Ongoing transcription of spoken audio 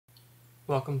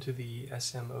Welcome to the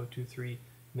SM023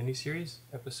 Mini-Series,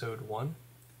 Episode 1.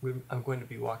 I'm going to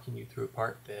be walking you through a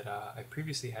part that I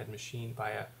previously had machined by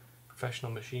a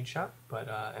professional machine shop, but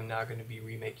I'm now going to be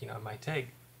remaking on my TAIG.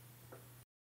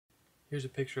 Here's a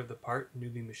picture of the part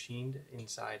newly machined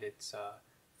inside its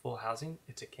full housing.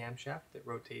 It's a camshaft that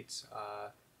rotates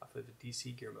off of the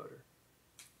DC gear motor.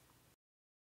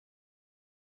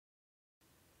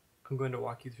 I'm going to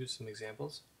walk you through some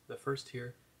examples. The first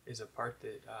here is a part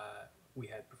that we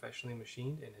had professionally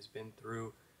machined and has been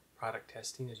through product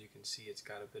testing. As you can see, it's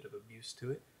got a bit of abuse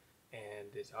to it, and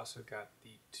it's also got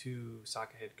the two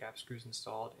socket head cap screws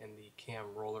installed and the cam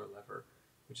roller lever,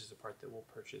 which is a part that we'll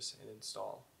purchase and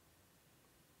install.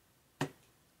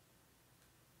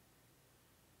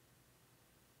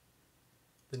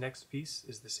 The next piece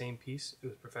is the same piece. It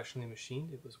was professionally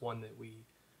machined. It was one that we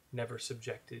never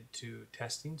subjected to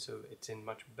testing, so it's in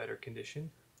much better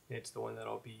condition. And it's the one that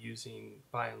I'll be using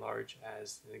by and large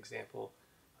as an example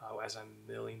as I'm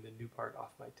milling the new part off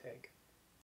my TAIG.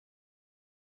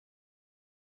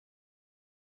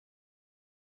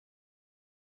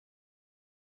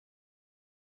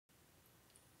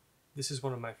 This is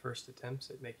one of my first attempts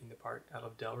at making the part out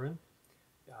of Delrin.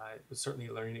 It was certainly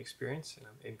a learning experience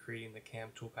in creating the cam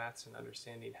toolpaths and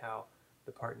understanding how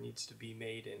the part needs to be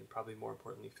made and probably more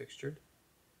importantly fixtured.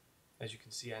 As you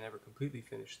can see, I never completely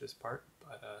finished this part,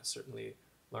 but certainly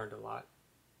learned a lot.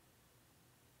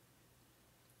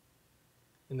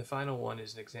 And the final one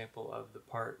is an example of the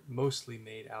part mostly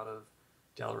made out of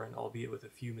Delrin, albeit with a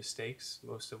few mistakes,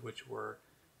 most of which were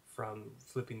from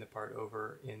flipping the part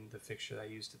over in the fixture that I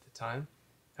used at the time.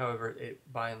 However, it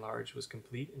by and large was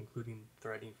complete, including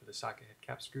threading for the socket head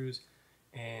cap screws,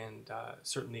 and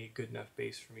certainly a good enough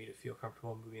base for me to feel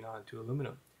comfortable moving on to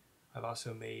aluminum. I've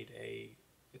also made a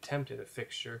attempt at a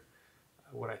fixture,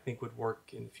 what I think would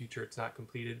work in the future. It's not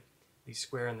completed. The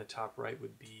square in the top right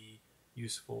would be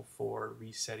useful for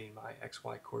resetting my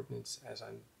XY coordinates as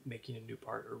I'm making a new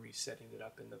part or resetting it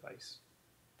up in the vise.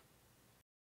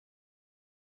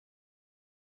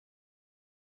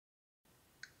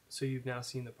 So you've now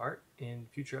seen the part. In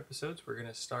future episodes, we're going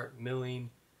to start milling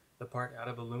the part out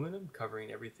of aluminum,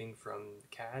 covering everything from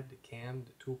CAD to CAM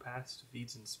to toolpaths to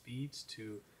feeds and speeds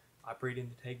to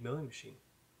operating the TAIG milling machine.